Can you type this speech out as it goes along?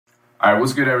All right,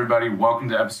 what's good, everybody? Welcome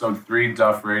to episode 3,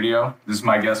 Duff Radio. This is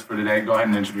my guest for today. Go ahead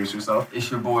and introduce yourself. It's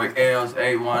your boy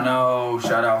L'S810.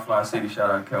 Shout out Fly City,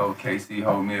 shout out KC,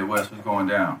 whole Midwest. What's going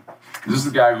down? This is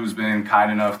the guy who's been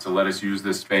kind enough to let us use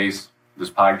this space,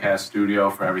 this podcast studio,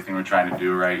 for everything we're trying to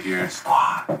do right here.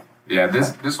 Squad. Yeah,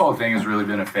 this whole thing has really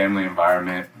been a family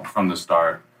environment from the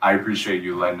start. I appreciate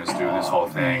you letting us do this whole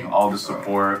thing. All the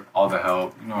support, all the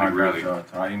help. You know I got y'all,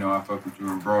 Ty. You know I fuck with you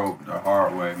and bro the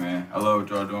hard way, man. I love what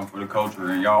y'all doing for the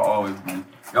culture, and y'all always been,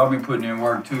 y'all been putting in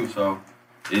work too, so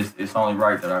it's only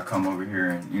right that I come over here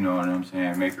and, you know what I'm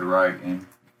saying, make it right. And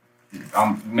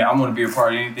I'm gonna be a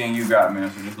part of anything you got,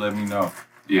 man, so just let me know.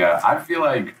 Yeah, I feel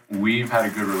like we've had a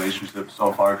good relationship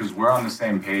so far because we're on the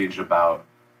same page about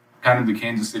kind of the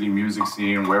Kansas City music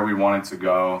scene, where we want it to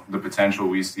go, the potential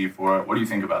we see for it. What do you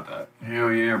think about that?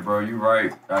 Hell yeah, bro. You're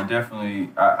right. I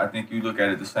think you look at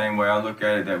it the same way I look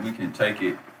at it, that we can take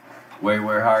it way,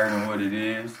 way higher than what it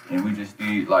is. And we just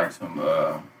need like some,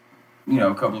 a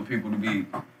couple of people to be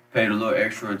paid a little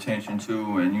extra attention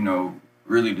to. And, you know,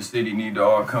 really the city need to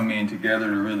all come in together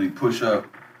to really push up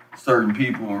certain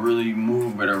people and really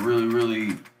move at a really,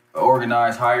 really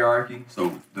organized hierarchy.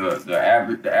 So the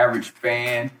average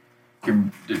fan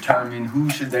can determine who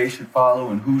they should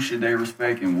follow and who should they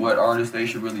respect and what artists they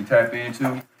should really tap into.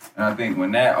 And I think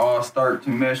when that all start to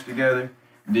mesh together,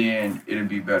 then it'll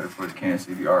be better for the Kansas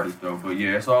City artists, though. But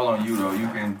yeah, it's all on you, though.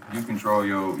 You control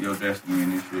your destiny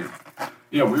in this shit.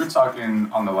 Yeah, we were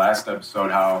talking on the last episode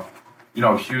how, you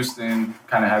know, Houston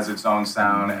kind of has its own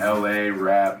sound, LA,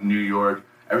 rap, New York,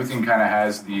 everything kind of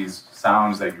has these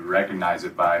sounds that you recognize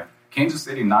it by. Kansas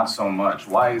City, not so much.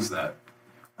 Why is that?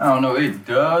 I don't know, it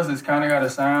does. It's kind of got a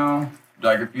sound.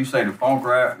 Like if you say the funk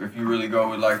rap, if you really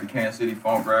go with like the Kansas City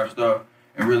funk rap stuff,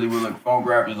 and really with like funk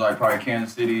rap is like probably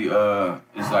Kansas City,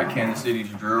 it's like Kansas City's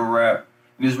drill rap.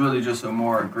 And it's really just a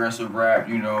more aggressive rap,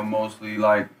 you know, mostly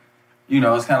like, you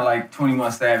know, it's kind of like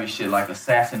 21 Savage shit, like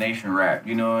assassination rap,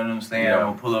 you know what I'm saying? Yeah. I'm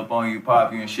gonna pull up on you,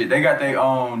 pop you and shit. They got their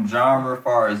own genre as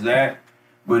far as that,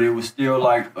 but it was still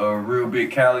like a real big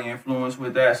Cali influence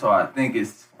with that, so I think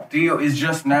it's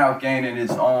just now gaining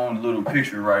its own little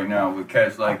picture right now with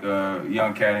cats like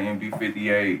Young Cat and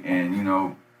MB58, and you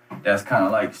know, that's kind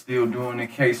of like still doing the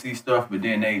KC stuff, but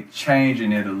then they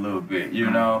changing it a little bit, you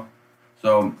know?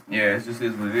 So yeah, it just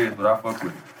is what it is, but I fuck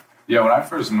with it. Yeah, when I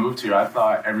first moved here, I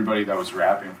thought everybody that was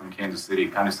rapping from Kansas City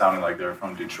kind of sounded like they were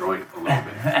from Detroit a little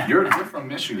bit. You're from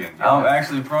Michigan. Yeah. I'm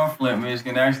actually from Flint,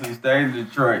 Michigan, actually stayed in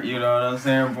Detroit, you know what I'm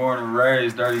saying? Born and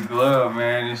raised, Dirty Glove,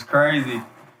 man, it's crazy.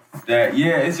 That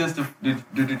it's just the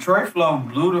Detroit flow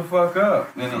blew the fuck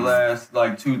up in the last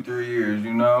like 2-3 years,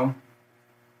 you know.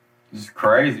 It's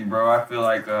crazy, bro. I feel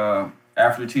like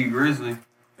after T Grizzly,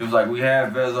 it was like we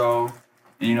had Vezo,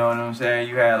 you know what I'm saying.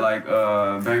 You had like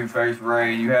Babyface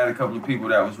Ray, you had a couple of people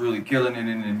that was really killing it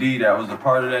in the D that was a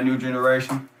part of that new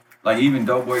generation. Like even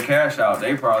Dope Boy Cash Out,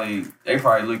 they probably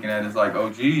looking at it as like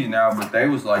OGs now, but they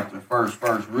was like the first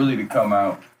really to come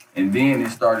out. And then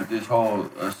it started this whole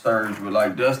surge with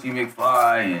like Dusty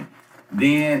McFly, and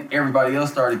then everybody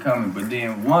else started coming. But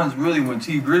then when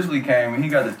T Grizzly came and he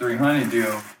got the 300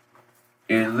 deal,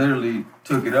 it literally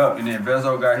took it up. And then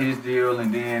Vezo got his deal,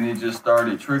 and then it just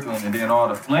started trickling. And then all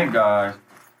the Flint guys,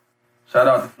 shout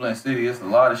out to Flint City, it's a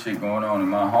lot of shit going on in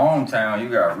my hometown. You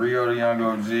got Rio the Young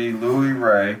OG, Louis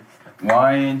Ray,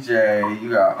 Y&J,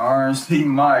 you got RNC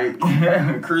Mike,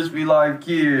 Crispy Life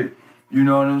Kid. You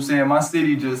know what I'm saying? My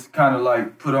city just kind of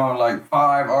like put on like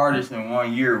 5 artists in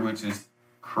 1 year, which is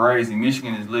crazy.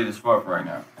 Michigan is lit as fuck right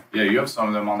now. Yeah, you have some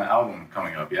of them on the album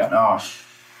coming up, yeah? Oh,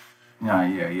 Nah,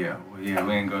 yeah. Well, yeah,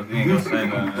 we ain't gonna say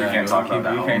nothing. We can't talk about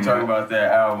that. We can't talk about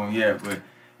that album yet, but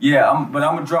yeah, I'm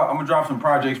gonna drop some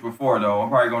projects before though. I'm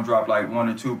probably gonna drop like 1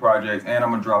 or 2 projects, and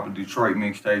I'm gonna drop a Detroit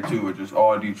mixtape too, with just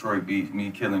all Detroit beats, me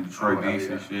killing Detroit beats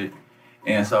and shit.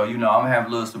 And so, you know, I'm gonna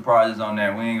have little surprises on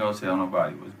that. We ain't gonna tell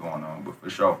nobody what's going on, but for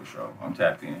sure, I'm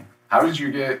tapped in. How did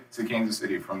you get to Kansas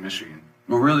City from Michigan?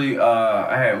 Well, really,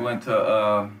 I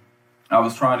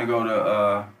was trying to go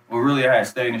to, I had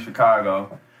stayed in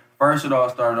Chicago. First it all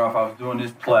started off, I was doing this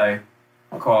play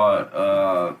called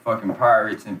fucking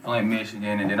Pirates in Flint,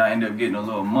 Michigan, and then I ended up getting a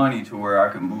little money to where I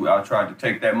could move. I tried to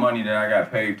take that money that I got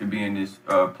paid to be in this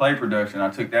play production. I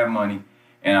took that money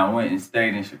and I went and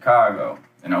stayed in Chicago.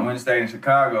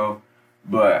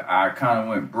 But I kind of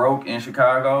went broke in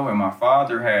Chicago, and my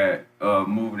father had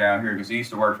moved down here because he used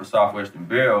to work for Southwestern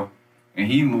Bell, and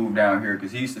he moved down here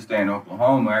because he used to stay in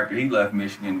Oklahoma after he left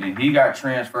Michigan. Then he got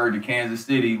transferred to Kansas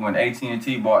City when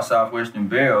AT&T bought Southwestern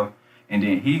Bell, and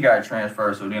then he got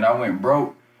transferred. So then I went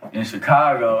broke in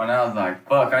Chicago, and I was like,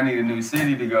 fuck, I need a new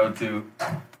city to go to,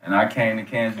 and I came to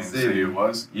Kansas City. It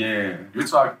was? Yeah.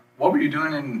 what were you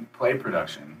doing in play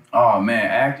production? Oh man,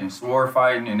 acting, sword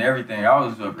fighting, and everything. I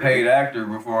was a paid actor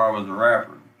before I was a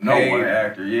rapper. No paid way.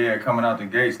 actor, yeah, coming out the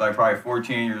gates like probably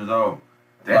 14 years old.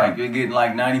 Damn. Like you're getting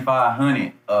like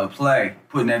 9,500 play,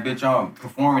 putting that bitch on,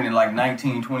 performing it like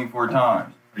 19, 24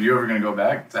 times. Are you ever gonna go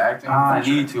back to acting? I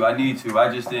need to.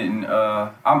 I just didn't.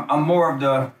 I'm more of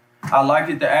the. I liked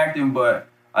it, the acting, but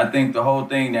I think the whole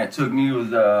thing that took me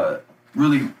was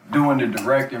really doing the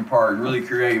directing part, really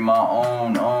creating my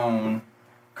own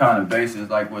kind of basis,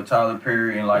 like what Tyler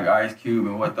Perry and like Ice Cube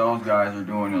and what those guys are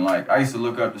doing. And like I used to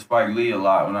look up to Spike Lee a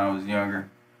lot when I was younger,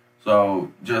 so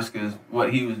just cause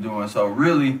what he was doing. So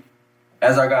really,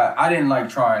 as I didn't like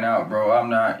trying out, bro. I'm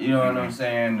not, you know what I'm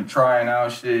saying, the trying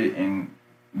out shit and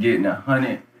getting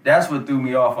 100. That's what threw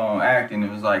me off on acting.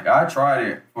 It was like I tried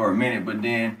it for a minute, but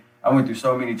then I went through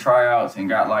so many tryouts and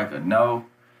got like a no.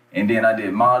 And then I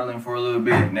did modeling for a little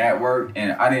bit, and that worked.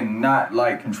 And I did not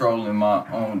like controlling my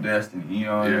own destiny. You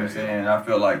know what I'm saying? I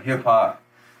feel like hip hop.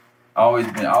 I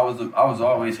was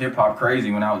always hip hop crazy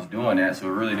when I was doing that, so it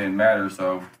really didn't matter.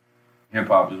 So hip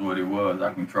hop is what it was.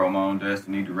 I control my own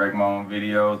destiny, direct my own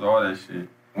videos, all that shit.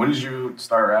 When did you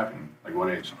start rapping? Like what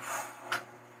age?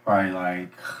 Probably like,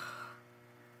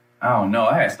 I don't know.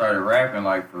 I had started rapping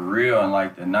like for real in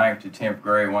like the 9th to 10th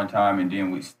grade one time, and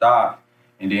then we stopped.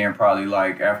 And then probably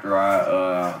like after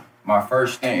my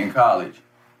first stint in college,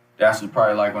 that's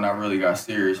probably like when I really got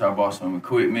serious. I bought some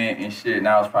equipment and shit, and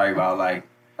I was probably about like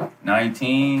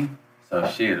 19. So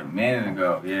shit, a minute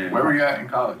ago, yeah. Where were you at in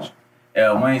college?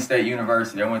 Wayne State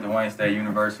University. I went to Wayne State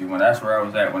University that's where I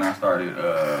was at when I started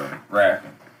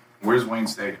rapping. Where's Wayne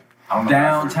State? I don't know.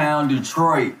 Downtown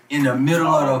Detroit, in the middle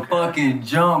of the fucking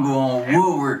jungle on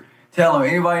Woodward. Tell them,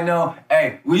 anybody know?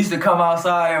 Hey, we used to come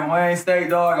outside at Wayne State,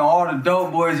 dog, and all the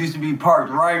dope boys used to be parked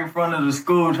right in front of the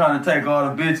school trying to take all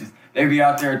the bitches. They be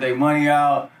out there with their money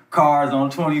out, cars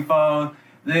on 24s.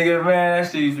 Nigga, man,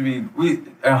 that shit used to be,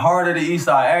 and hard of the east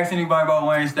side. Ask anybody about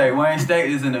Wayne State. Wayne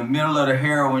State is in the middle of the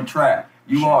heroin trap.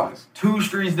 You walk 2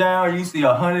 streets down, you see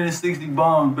 160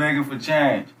 bums begging for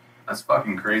change. That's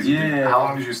fucking crazy. Yeah. Dude. How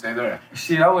long did you stay there?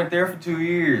 Shit, I went there for 2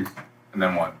 years. And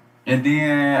then what? And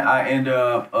then I ended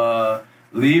up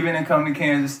leaving and coming to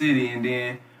Kansas City. And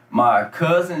then my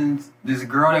cousins, this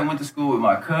girl that went to school with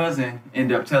my cousin,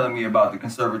 ended up telling me about the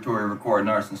Conservatory of Recording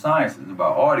Arts and Sciences,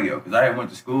 about audio. Because I had went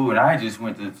to school, and I just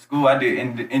went to school. I did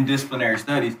interdisciplinary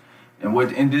studies. And what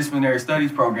the interdisciplinary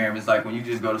studies program is like when you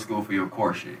just go to school for your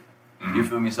core shit. Mm-hmm. You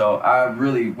feel me? So I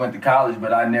really went to college,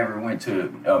 but I never went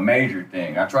to a major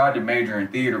thing. I tried to major in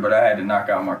theater, but I had to knock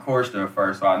out my core stuff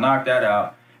first. So I knocked that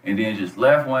out. And then just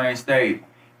left Wayne State,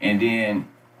 and then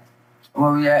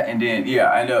where we at? And then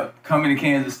I ended up coming to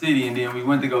Kansas City, and then we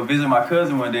went to go visit my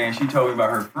cousin one day, and she told me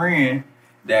about her friend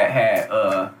that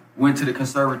had went to the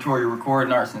Conservatory of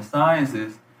Recording Arts and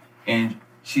Sciences, and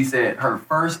she said her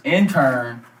first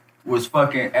intern was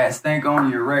fucking at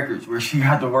Stankonia Records, where she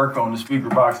got to work on the speaker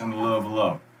box in the Love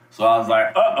Below. So I was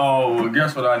like, well,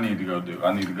 guess what I need to go do?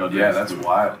 I need to go do that. Yeah, that's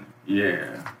wild.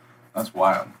 Yeah. That's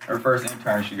wild. Her first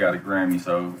intern, she got a Grammy,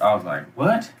 so I was like,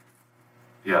 what?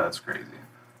 Yeah, that's crazy.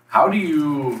 How do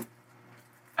you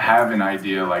have an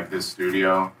idea like this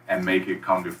studio and make it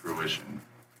come to fruition?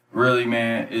 Really,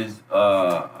 man, it's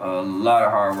a lot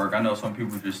of hard work. I know some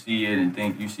people just see it and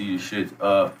think you see the shit's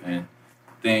up and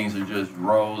things are just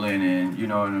rolling, and you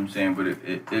know what I'm saying. But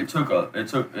it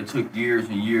took years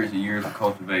and years and years of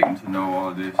cultivating to know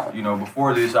all this. You know,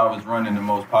 before this, I was running the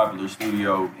most popular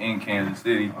studio in Kansas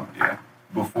City. Yeah.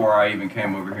 Before I even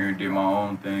came over here and did my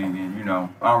own thing, and you know,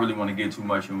 I don't really want to get too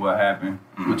much in what happened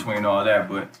between all that,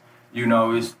 but you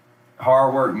know, it's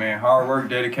hard work, man. Hard work,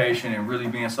 dedication, and really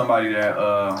being somebody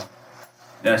that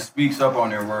speaks up on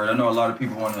their word. I know a lot of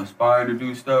people want to aspire to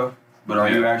do stuff. But are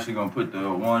you actually going to put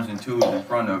the ones and twos in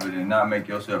front of it and not make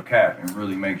yourself cap and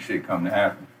really make shit come to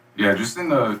happen? Yeah, just in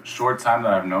the short time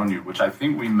that I've known you, which I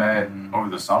think we met over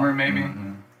the summer maybe,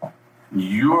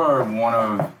 you are one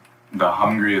of the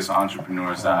hungriest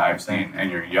entrepreneurs that I've seen. And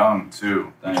you're young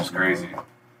too, which is crazy. Bro.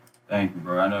 Thank you,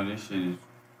 bro. I know this shit is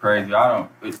crazy.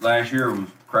 Last year was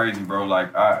crazy, bro.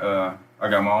 Like, I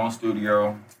got my own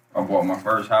studio. I bought my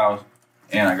first house.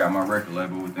 And I got my record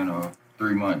label within a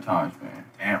 3-month time span.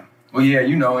 Damn. Well, yeah,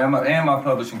 you know, and my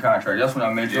publishing contract. That's when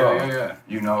I met you. Yeah.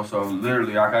 You know, so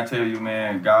literally, like I tell you,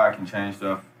 man, God can change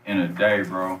stuff in a day,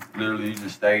 bro. Literally, you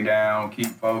just stay down, keep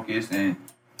focused, and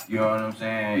you know what I'm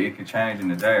saying? It can change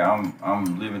in a day.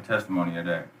 I'm living testimony of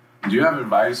that. Do you have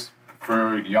advice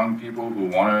for young people who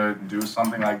want to do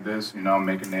something like this, you know,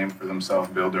 make a name for themselves,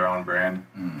 build their own brand?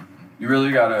 You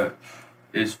really gotta,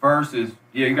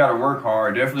 you gotta work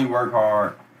hard, definitely work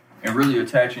hard, and really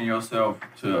attaching yourself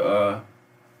to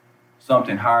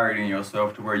something higher than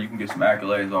yourself to where you can get some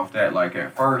accolades off that. Like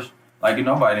at first, like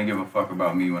nobody didn't give a fuck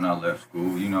about me when I left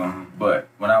school, you know. But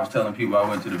when I was telling people I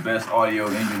went to the best audio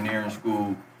engineering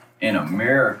school in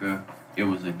America, it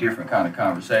was a different kind of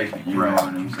conversation, you know what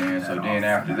I'm saying? So then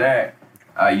after that,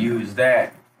 I used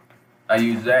that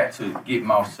to get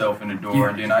myself in the door.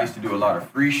 And then I used to do a lot of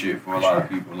free shit for a lot of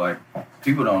people. Like,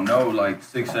 people don't know, like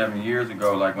 6-7 years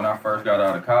ago, like when I first got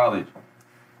out of college,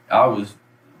 I was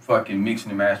fucking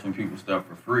mixing and mastering people's stuff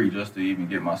for free just to even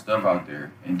get my stuff out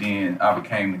there. And then I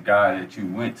became the guy that you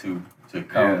went to come.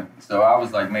 Yeah. So I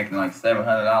was like making like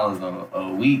 $700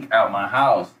 a week out my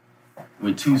house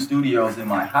with 2 studios in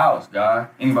my house, guy.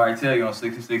 Anybody tell you on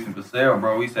 66 and Paseo,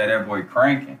 bro, we said that boy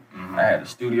cranking. I had a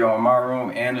studio in my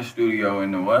room and a studio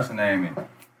in the what's the name, and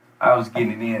I was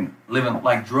getting it in, living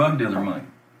like drug dealer money.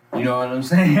 You know what I'm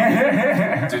saying?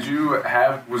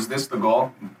 Was this the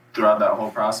goal throughout that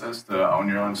whole process, to own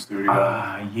your own studio?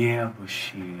 Yeah, but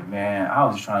shit, man, I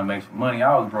was just trying to make some money.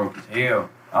 I was broke as hell.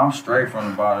 I'm straight from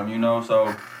the bottom, you know,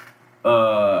 so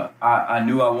I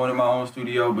knew I wanted my own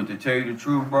studio, but to tell you the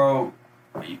truth, bro,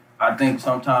 I think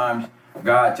sometimes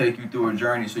God take you through a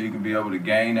journey so you can be able to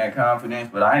gain that confidence,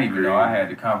 but I didn't even know I had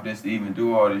the confidence to even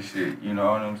do all this shit, you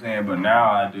know what I'm saying? But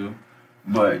now I do.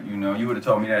 But, you know, you would have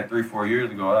told me that 3-4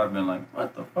 years ago, I'd been like,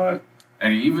 what the fuck?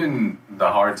 And even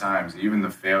the hard times, even the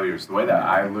failures, the way that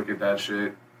I look at that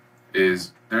shit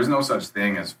is there's no such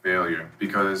thing as failure,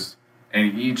 because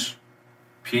in each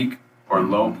peak or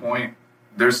low point,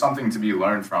 there's something to be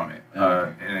learned from it.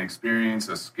 An experience,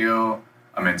 a skill,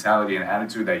 a mentality, an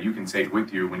attitude that you can take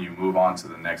with you when you move on to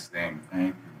the next thing.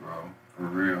 Thank you, bro. For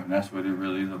real. And that's what it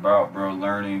really is about, bro.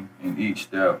 Learning in each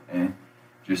step and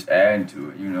just adding to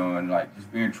it, you know, and like just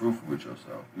being truthful with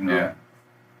yourself, you know. Yeah.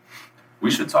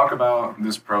 We should talk about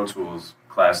this Pro Tools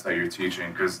class that you're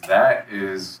teaching, because that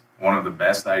is one of the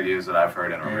best ideas that I've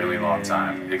heard in a really long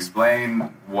time.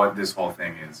 Explain what this whole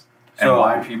thing is and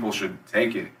why people should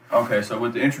take it. Okay, so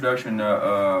with the introduction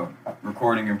to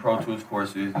recording in Pro Tools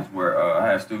courses is where I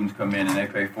have students come in and they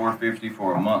pay $450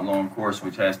 for a month-long course,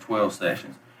 which has 12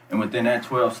 sessions. And within that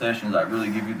 12 sessions, I really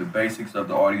give you the basics of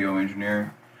the audio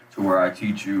engineering, to where I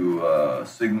teach you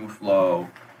signal flow,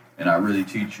 and I really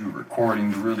teach you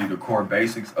recording, really the core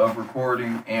basics of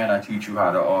recording, and I teach you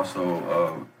how to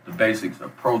also, the basics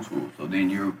of Pro Tools. So then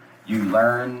you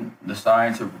learn the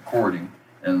science of recording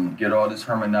and get all this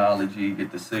terminology,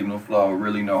 get the signal flow,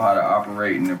 really know how to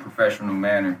operate in a professional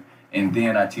manner. And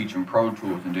then I teach them Pro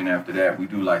Tools, and then after that we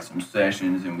do like some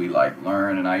sessions and we like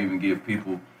learn, and I even give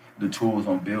people the tools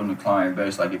on building a client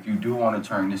base. Like if you do want to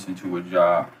turn this into a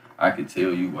job, I could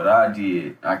tell you what I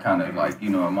did. I kind of like, you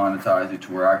know, monetize it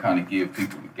to where I kind of give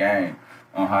people the game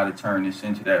on how to turn this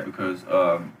into that, because,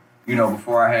 you know,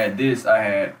 before I had this, I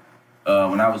had,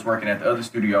 when I was working at the other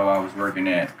studio I was working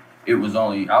at, I was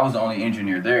the only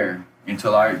engineer there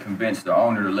until I convinced the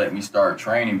owner to let me start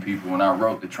training people. And I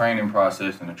wrote the training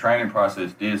process, and the training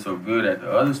process did so good at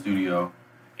the other studio,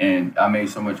 and I made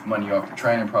so much money off the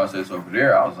training process over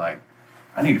there. I was like,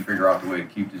 I need to figure out the way to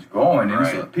keep this going. And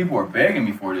so people are begging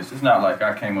me for this. It's not like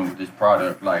I came up with this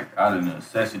product like out of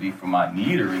necessity for my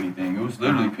need or anything. It was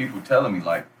literally people telling me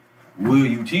like, will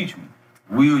you teach me?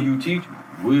 Will you teach me?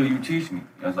 Will you teach me?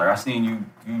 I was like, I seen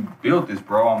you built this,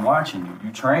 bro. I'm watching you.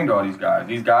 You trained all these guys.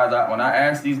 These guys, when I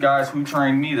asked these guys who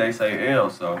trained me, they say L.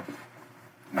 So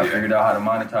I figured out how to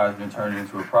monetize it and turn it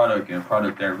into a product, and a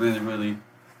product that really, really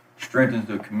strengthens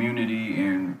the community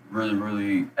and really,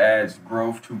 really adds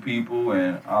growth to people.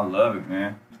 And I love it,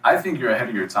 man. I think you're ahead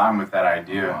of your time with that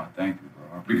idea. Oh, thank you,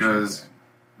 bro. Because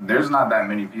there's not that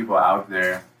many people out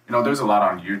there. You know, there's a lot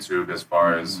on YouTube as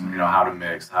far as, you know, how to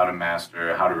mix, how to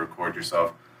master, how to record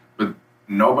yourself. But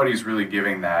nobody's really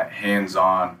giving that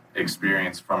hands-on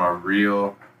experience from a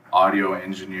real audio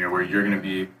engineer, where you're going to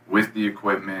be with the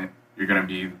equipment, you're going to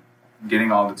be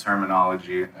getting all the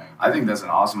terminology. I think that's an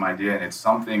awesome idea, and it's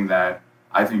something that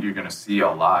I think you're going to see a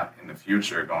lot in the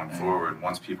future going forward,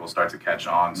 once people start to catch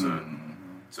on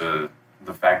to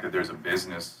the fact that there's a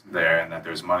business there and that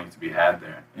there's money to be had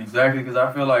there. Exactly, because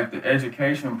I feel like the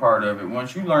education part of it,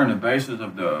 once you learn the basis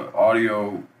of the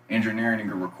audio engineering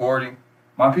and the recording,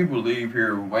 my people leave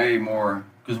here way more,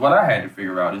 because what I had to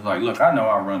figure out is like, look, I know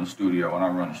I run a studio and I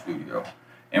run a studio.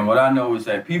 And what I know is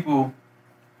that people,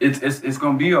 it's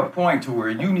going to be a point to where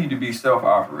you need to be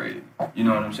self-operated. You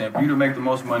know what I'm saying? For you to make the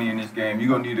most money in this game, you're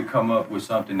going to need to come up with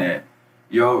something that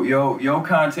your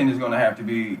content is going to have to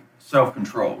be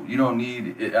self-controlled. You don't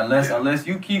need it unless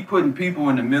you keep putting people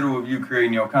in the middle of you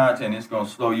creating your content. It's going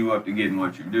to slow you up to getting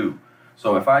what you do.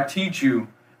 So if I teach you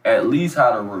at least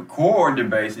how to record the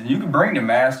bases. You can bring the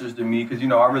masters to me because,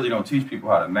 I really don't teach people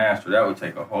how to master. That would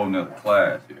take a whole nother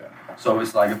class. Yeah. So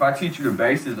it's like if I teach you the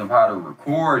basis of how to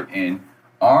record and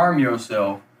arm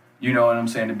yourself, you know what I'm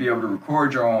saying, to be able to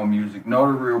record your own music, know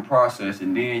the real process,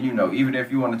 and then, even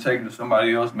if you want to take it to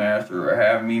somebody else master or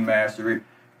have me master it,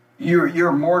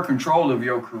 you're more control of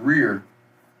your career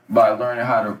by learning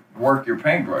how to work your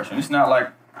paintbrush. And it's not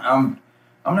like I'm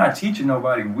not teaching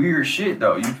nobody weird shit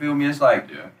though. You feel me? It's like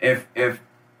if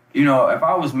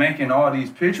I was making all these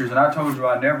pictures and I told you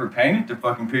I never painted the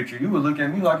fucking picture, you would look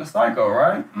at me like a psycho,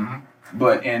 right? Mm-hmm.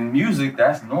 But in music,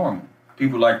 that's normal.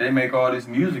 People they make all this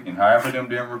music and half of them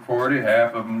didn't record it,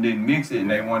 half of them didn't mix it, and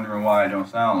they wondering why it don't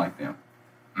sound like them.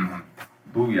 Mm-hmm.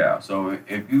 Booyah. So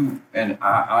if you, and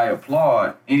I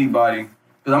applaud anybody,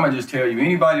 because I'm going to just tell you,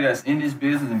 anybody that's in this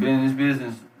business and been in this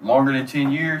business longer than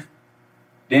 10 years,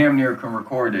 damn near can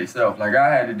record themselves. Like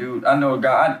I know a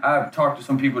guy, I've talked to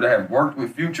some people that have worked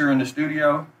with Future in the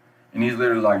studio, and he's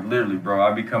literally, bro,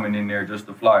 I be coming in there just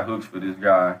to fly hooks for this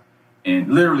guy.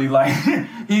 And literally,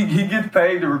 he gets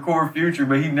paid to record Future,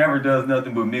 but he never does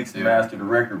nothing but mix and master the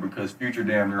record because Future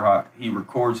damn near hot. He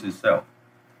records himself.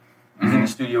 He's in the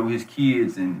studio with his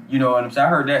kids, and you know what I'm saying? I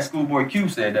heard that Schoolboy Q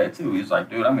said that too. He's like,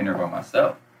 dude, I'm in there by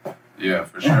myself. Yeah,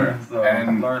 for sure. So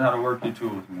and learn how to work your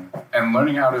tools, man. And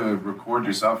learning how to record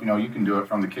yourself, you can do it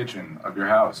from the kitchen of your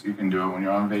house. You can do it when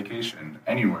you're on vacation,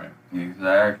 anywhere.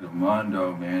 Exactly,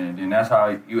 Mondo, man. And then that's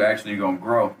how you actually gonna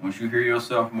grow. Once you hear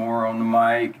yourself more on the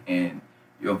mic and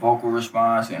your vocal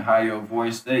response and how your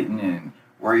voice sitting and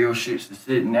where your shit's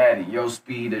sitting at and your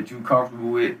speed that you comfortable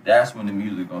with, that's when the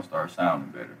music gonna start sounding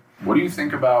better. What do you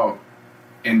think about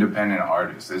independent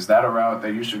artists? Is that a route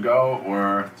that you should go,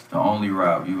 or? It's the only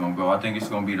route you're gonna go. I think it's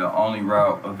gonna be the only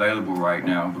route available right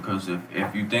now because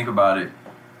if you think about it,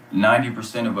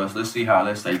 90% of us, let's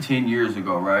say 10 years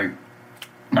ago, right?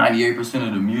 98%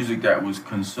 of the music that was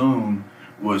consumed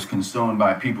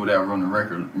by people that were on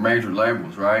the major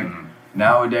labels, right? Mm-hmm.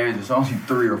 Nowadays, it's only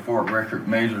 3 or 4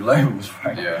 major labels,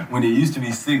 right? Yeah. When it used to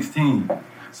be 16.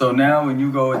 So now when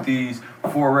you go with these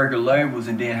 4 record labels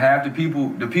and then half the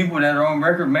people that are on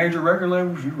major record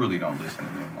labels, you really don't listen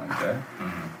to them like that.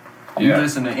 Mm-hmm. You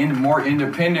listen to more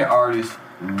independent artists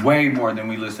way more than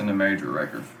we listen to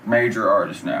major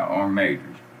artists now on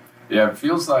majors. Yeah, it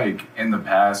feels like in the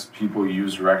past people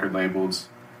used record labels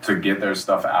to get their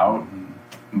stuff out,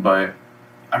 but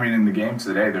I mean in the game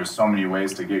today there's so many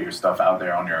ways to get your stuff out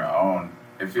there on your own.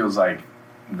 It feels like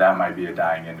that might be a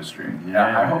dying industry.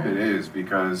 Yeah, I hope it is,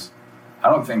 because I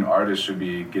don't think artists should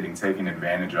be getting taken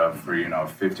advantage of for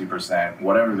 50%,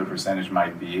 whatever the percentage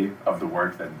might be of the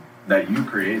work that you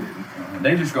created.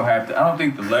 They just gonna have to. I don't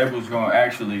think the label's gonna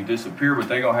actually disappear, but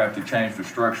they gonna have to change the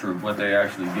structure of what they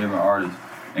actually give an artist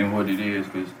and what it is,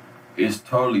 because it's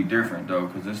totally different though.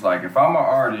 Because it's like if I'm an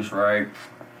artist, right,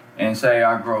 and say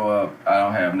I grow up, I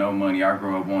don't have no money. I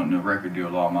grow up wanting a record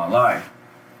deal all my life.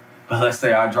 But let's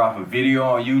say I drop a video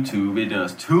on YouTube, it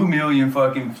does 2 million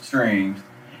fucking streams,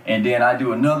 and then I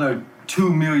do another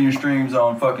 2 million streams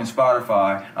on fucking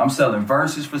Spotify. I'm selling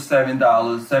verses for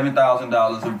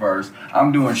 $7,000 a verse.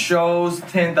 I'm doing shows,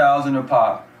 $10,000 a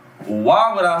pop.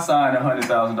 Why would I sign a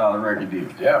 $100,000 record deal?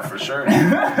 Yeah, for sure. It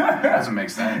doesn't make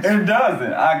sense. It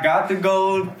doesn't. I got the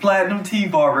gold platinum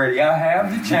teeth already. I have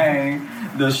the chain.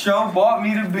 The show bought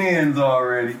me the Benz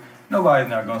already. Nobody's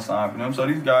not gonna sign for them, so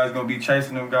these guys gonna be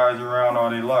chasing them guys around all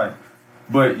their life.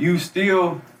 But you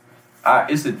still,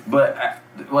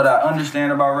 what I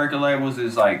understand about record labels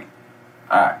is like,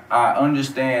 I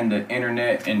understand the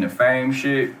internet and the fame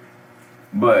shit,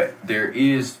 but there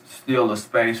is still a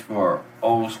space for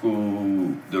old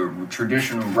school, the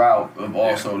traditional route of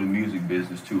also the music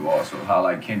business too. Also, how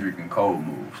like Kendrick and Cole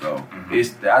move. So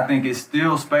I think it's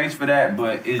still space for that,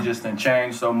 but it's just done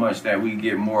changed so much that we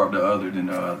get more of the other than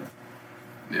the other.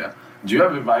 Yeah. Do you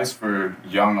have advice for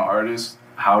young artists?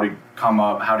 How to come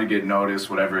up, how to get noticed,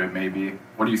 whatever it may be?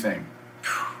 What do you think?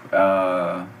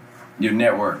 Your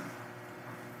network.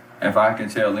 If I can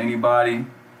tell anybody,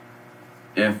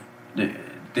 if the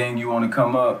thing you want to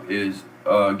come up is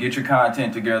get your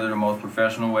content together the most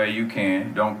professional way you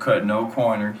can. Don't cut no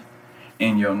corners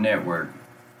in your network.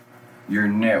 Your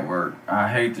network. I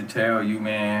hate to tell you,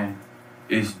 man.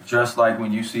 It's just like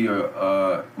when you see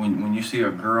when you see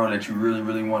a girl that you really,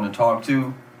 really want to talk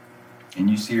to, and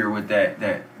you see her with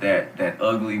that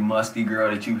ugly, musty girl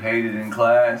that you hated in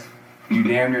class. You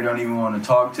damn near don't even want to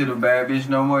talk to the bad bitch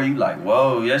no more. You like,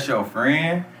 whoa, that's your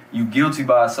friend? You guilty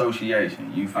by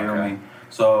association. You feel me?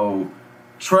 So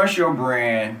trust your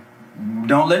brand.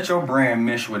 Don't let your brand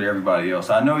mesh with everybody else.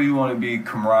 I know you want to be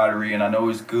camaraderie, and I know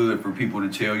it's good for people to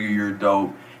tell you you're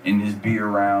dope and just be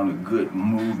around a good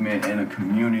movement and a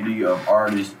community of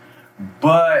artists.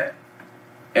 But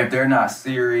if they're not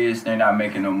serious, they're not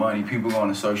making no money, people are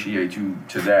gonna associate you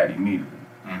to that immediately.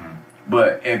 Mm-hmm.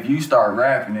 But if you start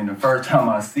rapping and the first time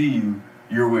I see you,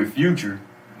 you're with Future,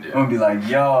 I'm gonna be like,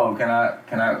 yo,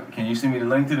 can you send me the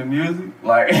link to the music?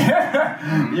 Like,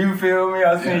 you feel me?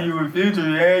 I seen you with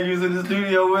Future, you was in the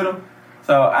studio with him.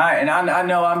 So I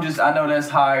know that's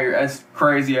higher, that's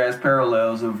crazy ass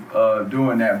parallels of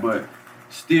doing that, but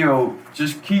still,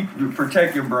 just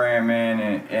protect your brand, man,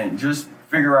 and just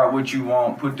figure out what you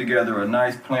want, put together a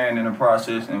nice plan and a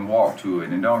process, and walk to it,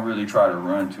 and don't really try to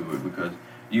run to it because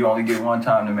you only get one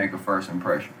time to make a first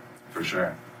impression. For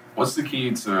sure. What's the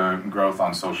key to growth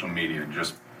on social media,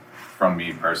 just from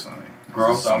me personally?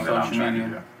 Growth on social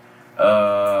media?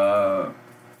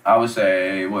 I would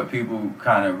say what people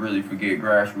kind of really forget,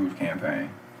 grassroots campaign.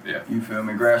 Yeah. You feel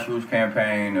me? Grassroots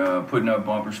campaign, putting up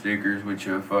bumper stickers with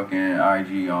your fucking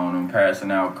IG on them,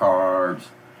 passing out cards,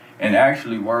 and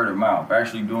actually word of mouth,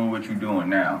 actually doing what you're doing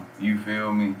now. You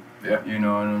feel me? Yeah. You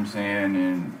know what I'm saying?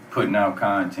 And putting out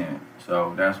content.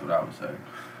 So that's what I would say.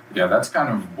 Yeah, that's kind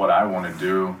of what I want to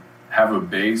do. Have a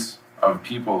base of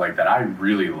people like that I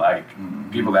really like,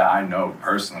 people that I know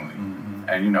personally.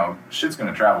 And, you know, shit's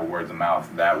going to travel word of mouth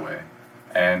that way.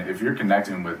 And if you're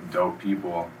connecting with dope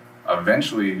people,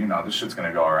 eventually, you know, this shit's going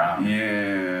to go around.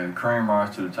 Yeah, cream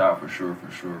rise to the top for sure,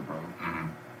 bro. Mm-hmm.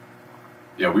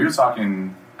 Yeah, we were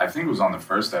talking, I think it was on the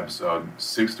first episode,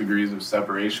 6 degrees of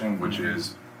separation, which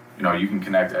is, you know, you can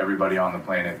connect everybody on the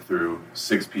planet through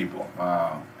 6 people.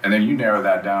 Wow. And then you narrow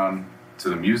that down to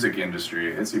the music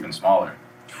industry, it's even smaller.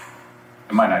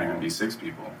 It might not even be 6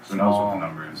 people. Who knows what the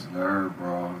number is? Nerd,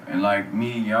 bro. And like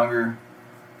me, younger,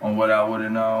 on what I would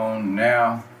have known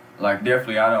now, like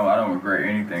definitely I don't regret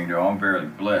anything though. I'm very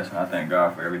blessed and I thank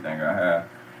God for everything I have.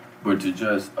 But to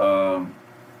just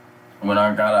when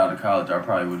I got out of college, I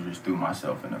probably would have just threw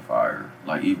myself in the fire,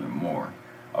 like even more.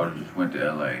 I would have just went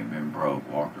to LA and been broke,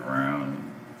 walked around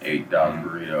and ate $1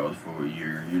 burritos for a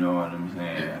year, you know what I'm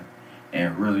saying? Yeah.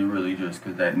 And really, really just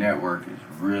because that network is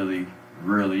really,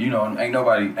 you know, ain't no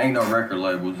record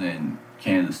labels in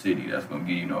Kansas City that's gonna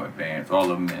give you no advance. All of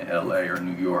them in LA or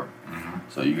New York. Mm-hmm.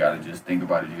 So you gotta just think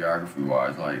about it geography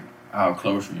wise, like how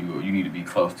close are you? You need to be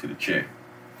close to the check.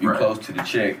 If you're close to the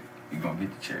check, you're gonna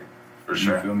get the check. For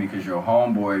sure. You feel me? Because your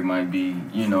homeboy might be,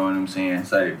 you know what I'm saying,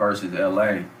 say versus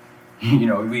LA. You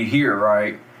know, we here,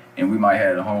 right? And we might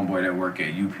have a homeboy that work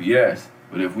at UPS.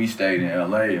 But if we stayed in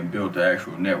LA and built the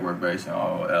actual network based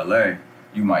on LA,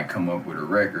 you might come up with a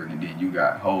record and then you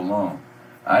got, hold on,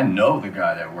 I know the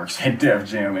guy that works at Def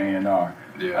Jam A&R.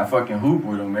 Yeah. I fucking hoop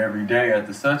with him every day at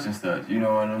the such and such. You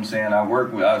know what I'm saying?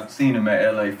 I've seen him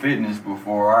at LA Fitness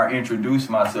before. I introduced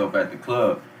myself at the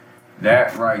club.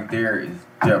 That right there is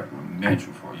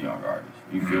detrimental for young artists.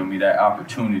 You feel me? That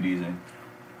opportunities and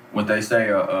what they say,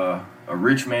 a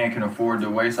rich man can afford to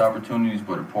waste opportunities,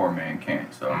 but a poor man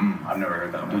can't. So I've never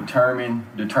heard that one.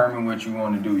 Determine what you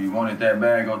want to do. You want it that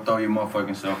bad, go throw your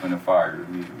motherfucking self in the fire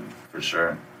immediately. For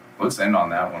sure. Let's end on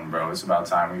that one, bro. It's about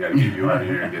time. We got to get you out of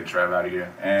here and get Trev out of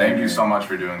here. Thank you so much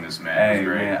for doing this, man. Hey, it was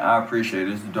great. Man, I appreciate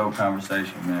it. It's a dope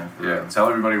conversation, man. Yeah, tell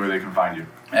everybody where they can find you.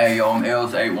 Hey, yo, I'm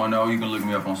L'S810. You can look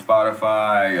me up on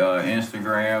Spotify,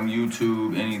 Instagram,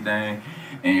 YouTube, anything.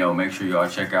 And, yo, make sure y'all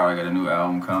check out. I got a new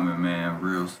album coming, man,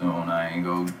 real soon. I ain't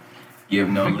gonna give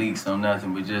no leaks on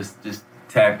nothing, but just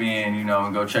tap in, you know,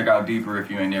 and go check out Deeper. If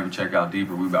you ain't never checked out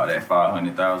Deeper, we about at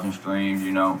 500,000 streams,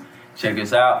 you know. Check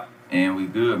us out. And we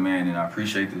good, man, and I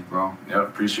appreciate this, bro. Yep,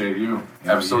 appreciate you.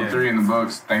 Episode 3 in the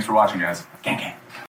books. Thanks for watching, guys. Gang, gang.